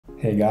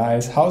Hey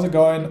guys, how's it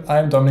going?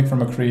 I'm Dominic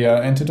from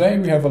Korea, and today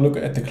we have a look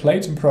at the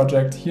Klaytn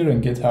project here in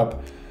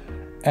GitHub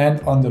and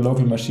on the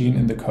local machine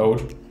in the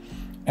code.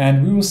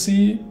 And we will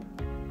see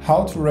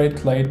how to rate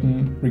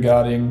Klaytn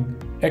regarding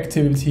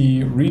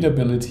activity,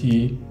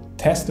 readability,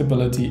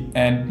 testability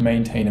and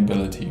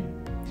maintainability.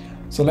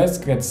 So let's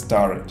get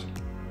started.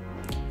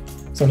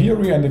 So here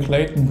we are in the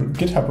Klaytn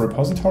GitHub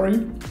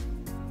repository,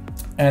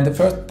 and the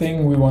first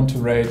thing we want to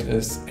rate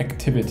is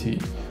activity.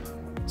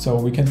 So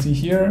we can see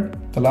here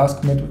the last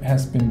commit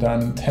has been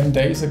done 10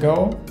 days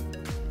ago,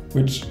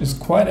 which is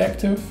quite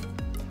active.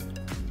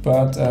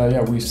 But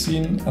yeah, we've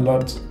seen a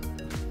lot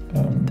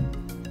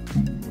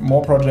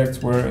more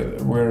projects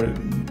where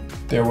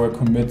there were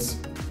commits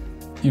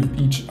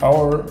each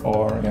hour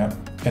or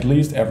at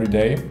least every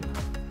day.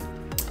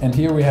 And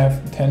here we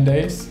have 10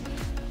 days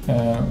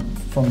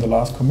from the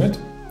last commit.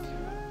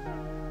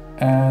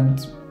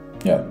 And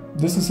yeah,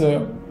 this is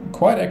a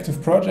quite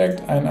active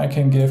project, and I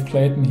can give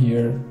Klaytn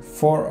here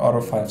 4 out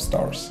of 5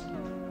 stars.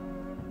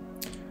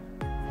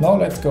 Now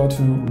let's go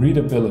to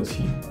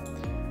readability.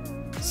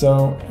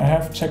 So I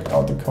have checked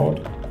out the code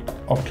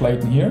of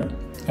Klaytn here,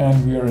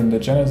 and we are in the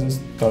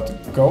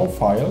genesis.go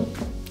file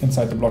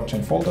inside the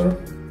blockchain folder.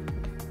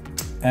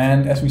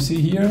 And as we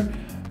see here,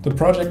 the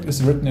project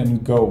is written in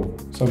Go.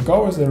 So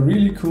Go is a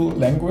really cool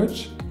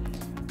language.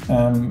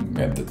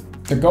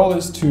 The goal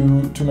is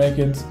to make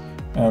it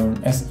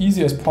as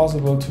easy as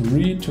possible to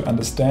read, to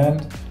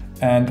understand,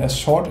 and as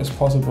short as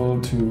possible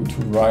to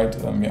write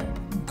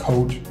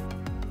code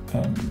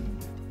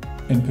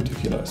in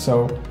particular.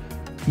 So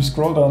if we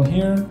scroll down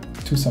here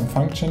to some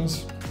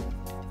functions,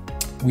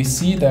 we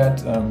see that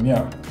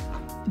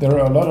there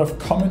are a lot of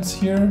comments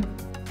here.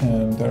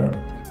 There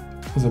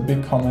is a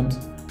big comment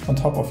on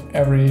top of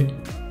every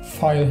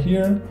file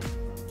here,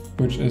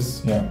 which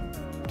is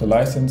the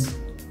license.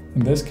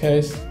 In this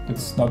case,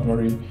 it's not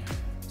very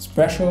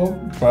special,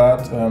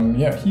 but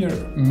here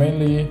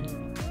mainly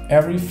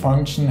every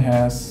function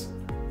has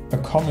a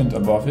comment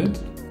above it,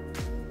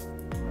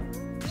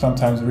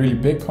 sometimes really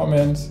big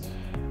comments,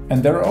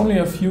 and there are only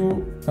a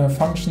few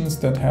functions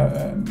that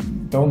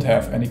don't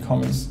have any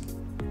comments.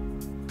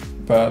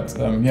 But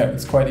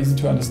it's quite easy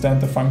to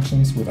understand the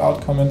functions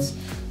without comments.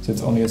 So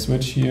it's only a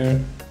switch here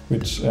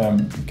which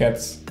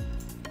gets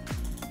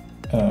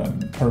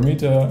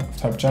parameter of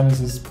type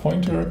Genesis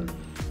pointer,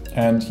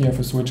 and here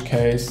for switch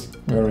case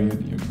where you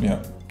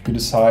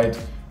decide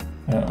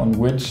on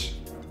which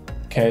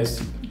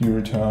case you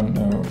return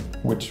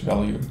which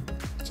value.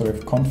 So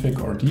if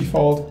config or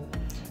default,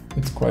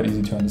 it's quite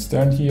easy to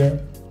understand here.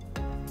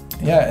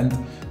 And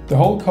the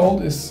whole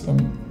code is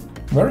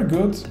very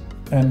good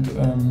and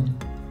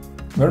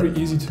very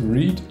easy to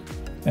read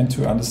and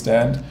to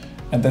understand,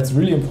 and that's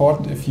really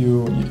important if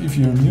you're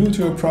new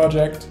to a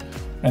project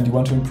and you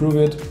want to improve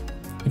it.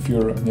 If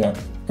you're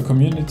a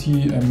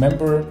community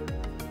member,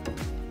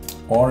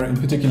 or in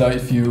particular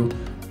if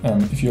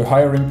you're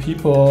hiring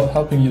people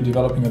helping you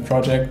developing a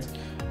project.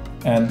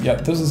 And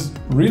this is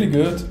really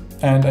good,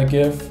 and I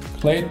give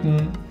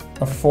Klaytn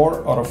a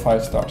 4 out of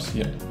 5 stars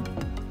here.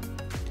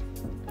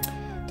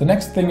 The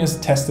next thing is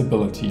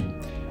testability,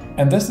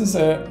 and this is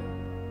a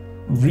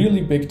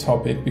really big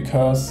topic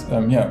because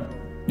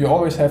you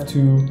always have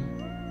to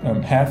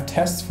have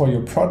tests for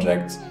your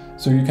project,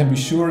 so you can be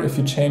sure if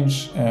you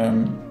change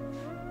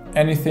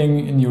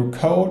anything in your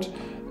code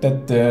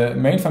that the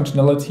main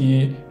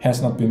functionality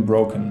has not been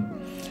broken.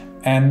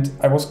 And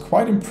I was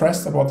quite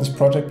impressed about this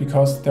project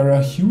because there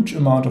are a huge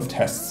amount of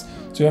tests.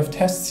 So you have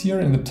tests here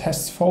in the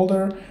tests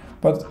folder,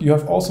 but you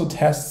have also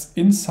tests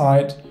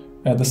inside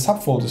the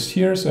subfolders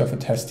here. So you have a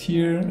test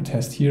here,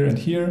 and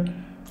here.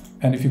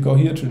 And if you go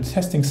here to the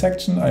testing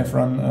section, I've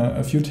run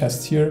a few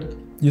tests here.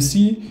 You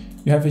see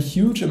you have a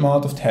huge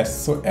amount of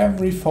tests. So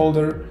every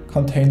folder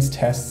contains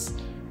tests,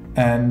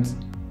 and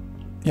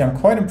I'm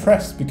quite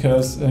impressed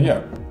because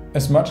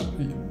as much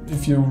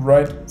if you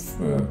write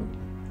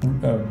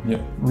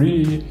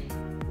really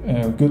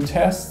good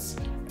tests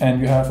and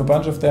you have a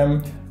bunch of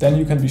them, then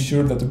you can be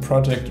sure that the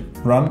project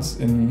runs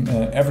in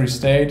every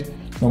state,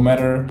 no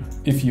matter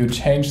if you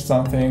change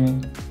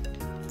something.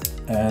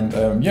 And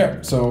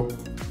so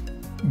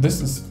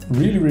this is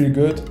really, really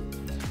good,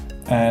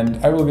 and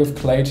I will give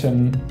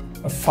Klaytn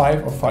a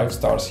 5 of 5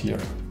 stars here.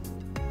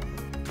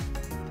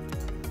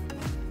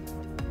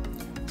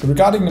 So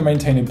regarding the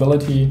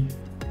maintainability,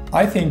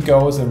 I think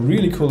Go is a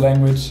really cool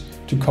language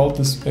to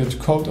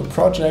code a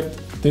project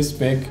this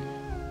big.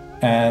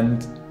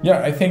 And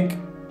I think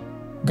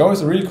Go is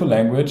a really cool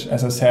language,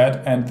 as I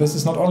said, and this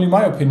is not only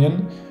my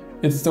opinion,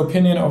 it's the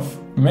opinion of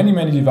many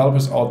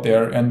developers out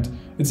there, and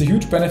it's a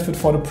huge benefit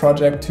for the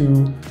project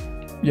to,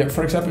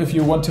 for example, if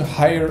you want to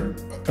hire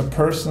a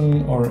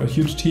person or a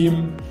huge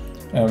team,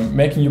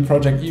 making your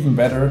project even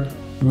better,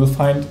 you will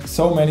find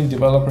so many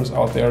developers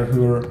out there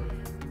who are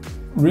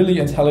really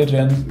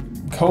intelligent,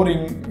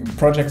 coding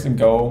projects in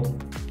Go,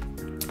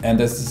 and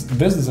this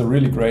is a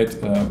really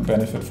great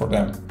benefit for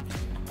them.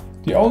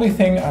 The only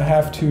thing I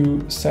have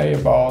to say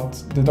about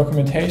the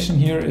documentation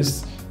here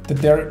is that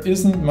there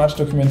isn't much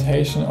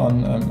documentation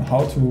on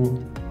how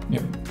to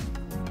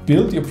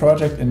build your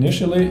project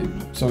initially.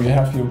 So you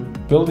have your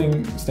building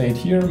state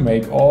here,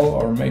 make all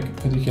or make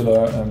particular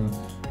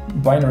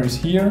binaries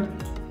here.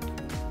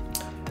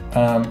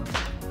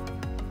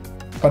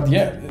 But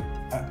yeah,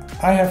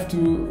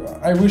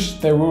 I wish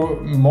there were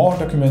more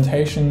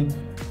documentation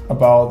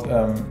about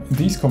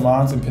these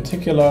commands in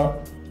particular.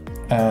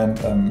 And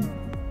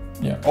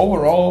yeah,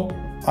 overall,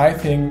 I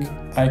think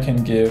I can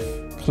give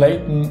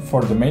Klaytn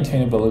for the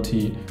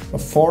maintainability a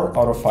 4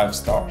 out of 5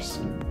 stars.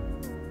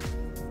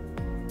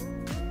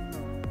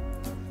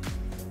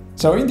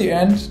 So in the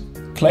end,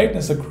 Klaytn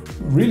is a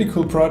really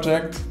cool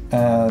project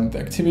and the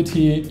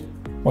activity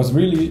was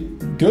really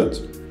good.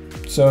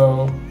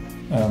 So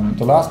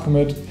the last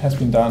commit has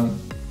been done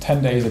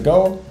 10 days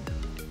ago,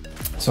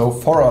 so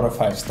 4 out of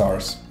 5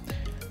 stars.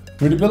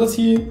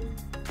 Readability,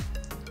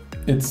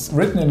 it's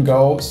written in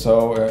Go,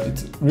 so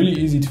it's really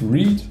easy to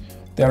read.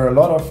 There are a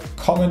lot of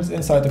comments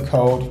inside the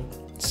code,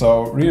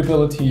 so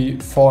readability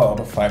 4 out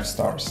of 5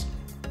 stars.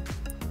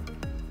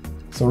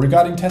 So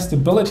regarding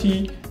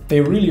testability, they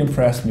really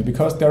impressed me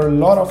because there are a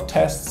lot of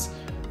tests.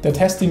 They're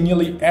testing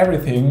nearly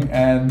everything,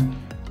 and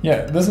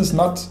yeah, this is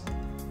not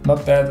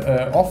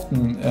that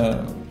often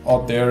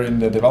out there in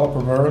the developer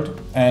world.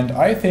 And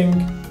I think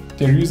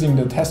they're using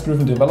the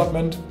test-driven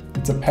development.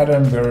 It's a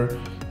pattern where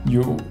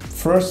you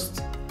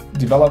first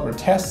develop a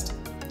test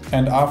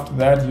and after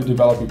that you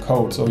develop your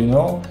code. So you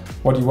know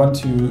what you want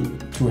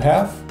to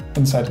have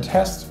inside the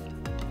test,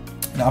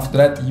 and after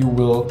that you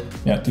will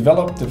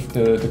develop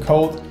the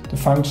code, the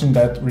function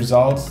that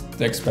results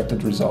the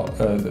expected result,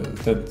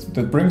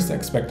 that brings the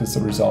expected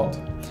result.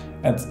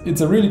 And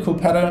it's a really cool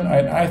pattern,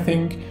 and I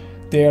think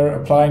they're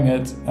applying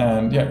it,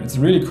 and yeah, it's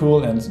really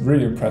cool and it's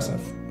really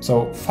impressive.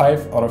 So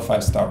 5 out of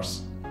 5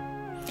 stars.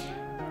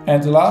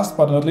 And last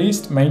but not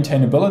least,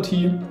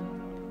 maintainability.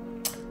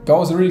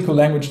 Go is a really cool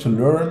language to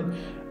learn,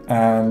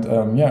 and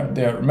yeah,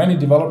 there are many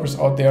developers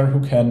out there who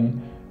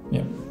can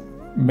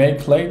make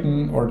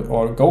Klaytn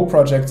or Go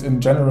projects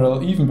in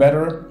general even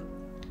better.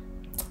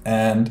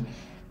 And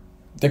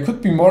there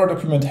could be more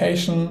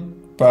documentation,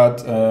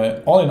 but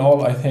all in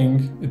all, I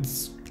think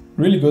it's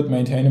really good,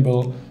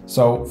 maintainable.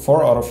 So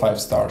 4 out of 5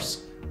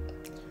 stars.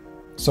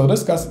 So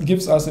this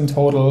gives us in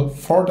total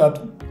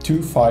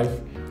 4.25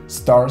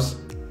 stars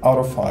out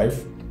of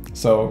 5.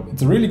 So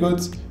it's a really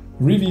good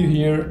review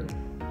here.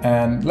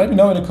 And let me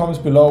know in the comments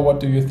below, what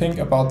do you think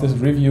about this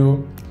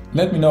review?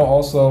 Let me know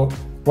also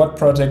what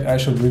project I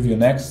should review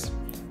next.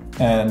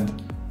 And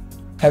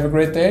have a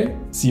great day.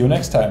 See you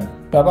next time.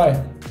 Bye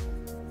bye.